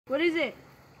What is it?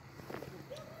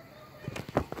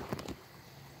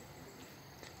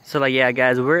 So like, yeah,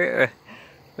 guys, we're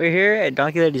here at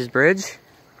Donkey Lady's Bridge.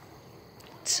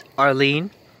 It's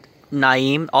Arlene,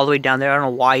 Naeem, all the way down there. I don't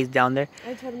know why he's down there.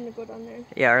 I told him to go down there.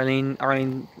 Yeah,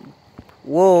 Arlene.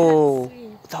 Whoa!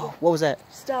 Oh, what was that?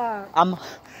 Stop.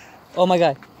 Oh my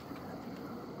God.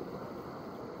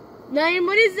 Naeem,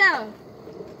 what is that?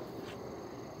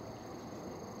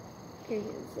 Okay,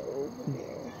 it's over there.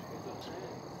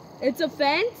 It's a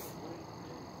fence?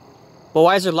 But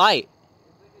why is there light?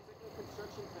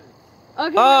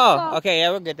 Okay. Oh, okay, yeah,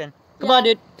 we're good then. Come on,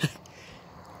 dude.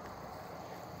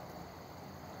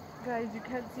 Guys, you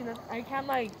can't see nothing. I can't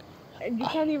you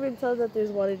can't even tell that there's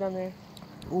water down there.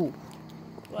 Ooh.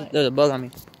 What? There's a bug on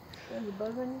me. There's a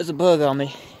bug on you? There's a bug on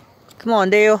me. Come on,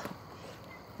 Dale.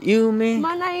 You, me. Come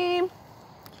on, Naeem.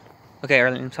 Okay,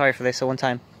 Arlene, I'm sorry for this. So one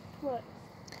time.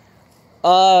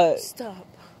 What? Stop.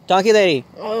 Donkey Lady.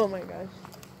 Oh my gosh.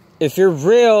 If you're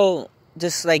real,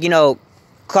 just like, you know,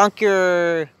 clunk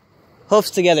your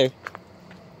hoofs together.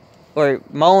 Or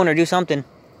moan or do something.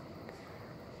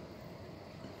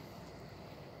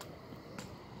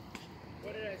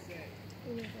 What did I say?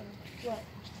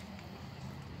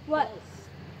 What?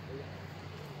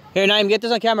 Here, Naeem, get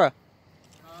this on camera.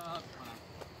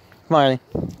 Come on, Arlene.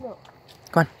 No.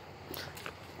 Come on.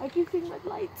 I keep seeing red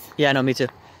lights. Yeah, no, me too.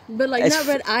 But like, It's not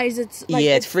red eyes, it's like...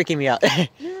 Yeah, it's freaking me out.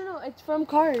 No, it's from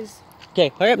cars. Okay,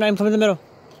 hurry up, Naeem, come in the middle.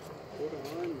 Hold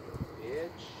on, bitch.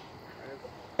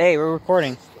 Hey, we're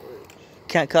recording.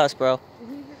 Can't cuss, bro.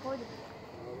 He's recording.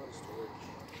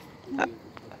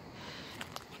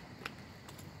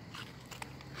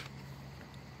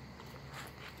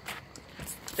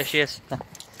 There she is.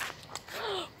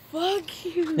 Fuck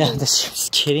you. No,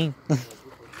 just kidding.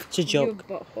 It's a joke.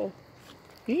 You butthole.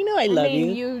 You know I love you.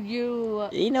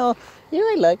 You know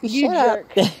I love you. You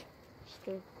Shut jerk. up.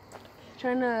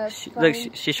 Trying to Look,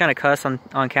 she's trying to cuss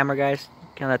on camera, guys.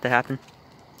 Can't let that happen.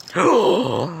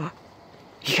 You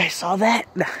guys saw that?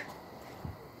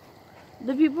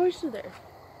 The people are still there.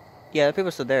 Yeah, the people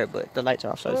are still there, but the lights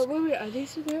are off. So Wait, are they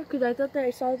still there? Because I thought that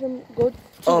I saw them go to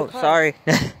oh, the car. sorry.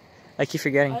 I keep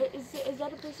forgetting. Is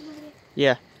that a person over there?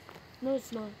 Yeah. No,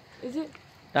 it's not. Is it?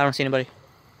 I don't see anybody.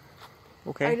 I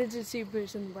Okay. didn't see a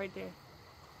person right there.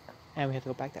 And we have to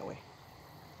go back that way.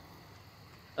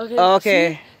 Okay.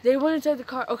 Okay. See? They went inside the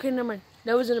car. Okay, never mind.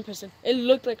 That wasn't a person. It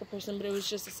looked like a person, but it was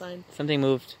just a sign. Something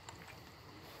moved.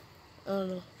 I don't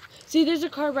know. See, there's a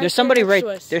car right There's somebody next to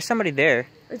us. There's somebody there.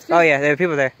 It's good. Oh yeah, there are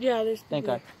people there. Yeah, there's Thank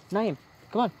people God. Naeem,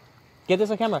 come on. Get this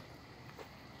on camera.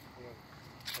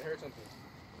 I heard something.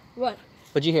 What?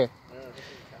 What'd you hear?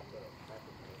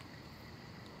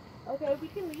 Okay, we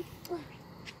can leave.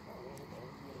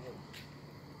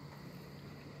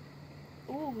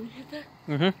 Oh, we hit that?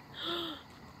 Mm-hmm.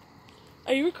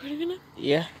 Are you recording it?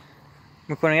 Yeah. I'm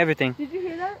recording everything. Did you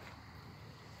hear that?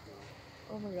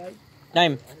 Oh my God.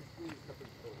 Naeem.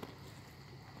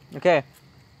 Okay.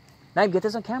 Naeem, get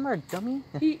this on camera, dummy.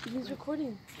 He's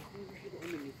recording.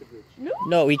 No.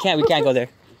 No, we can't go there.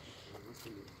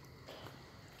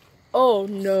 Oh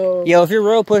no. Yo, if you're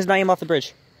real, push Naeem off the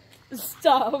bridge.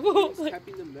 Stop.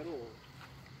 Tapping the middle.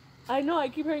 I know, I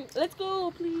keep hearing, let's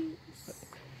go, please.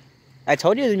 I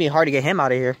told you it'd be hard to get him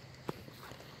out of here.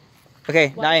 Okay,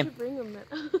 Why did you Naeem. bring him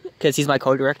then? Because he's my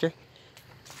co-director.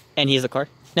 And he has the car.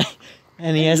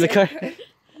 And he has the car.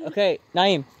 Okay,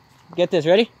 Naeem. Get this,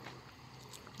 ready?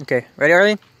 Okay, ready,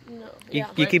 Arlene? No.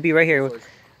 You keep it right here.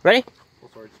 Ready? No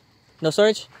storage. No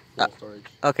storage? No storage.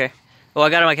 Okay. Well, I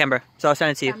got it on my camera, so I'll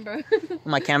send it to you. Camera.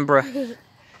 On my camera.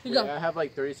 Go. I have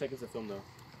like 30 seconds to film though.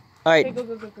 Alright,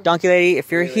 Okay, go. Donkey Lady,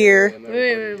 if you're here...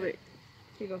 Wait.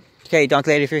 Here you go. Okay,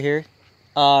 Donkey Lady, if you're here,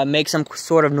 make some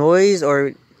sort of noise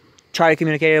or try to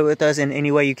communicate with us in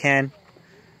any way you can.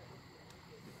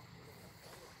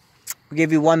 We'll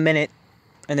give you 1 minute,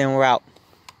 and then we're out.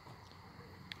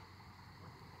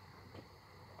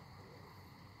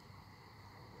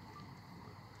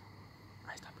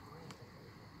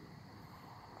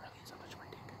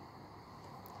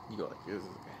 You go like this.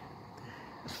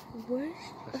 What?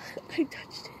 I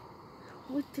touched it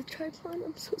with the tripod.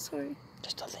 I'm so sorry.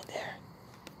 There's nothing there.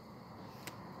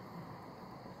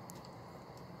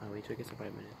 Oh, we took it for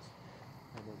 5 minutes.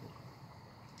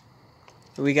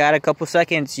 We got a couple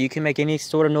seconds. You can make any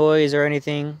sort of noise or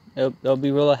anything. It'll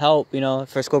be real help, you know,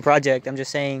 for a school project. I'm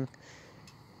just saying.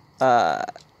 You want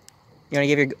to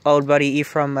give your old buddy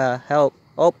Ephraim help.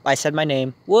 Oh, I said my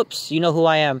name. Whoops, you know who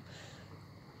I am.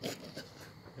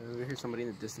 We hear somebody in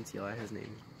the distance yell out his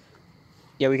name.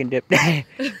 Yeah, we can dip.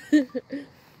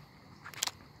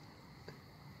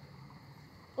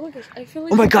 Oh my gosh, I feel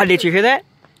like... Oh my God, did you hear that?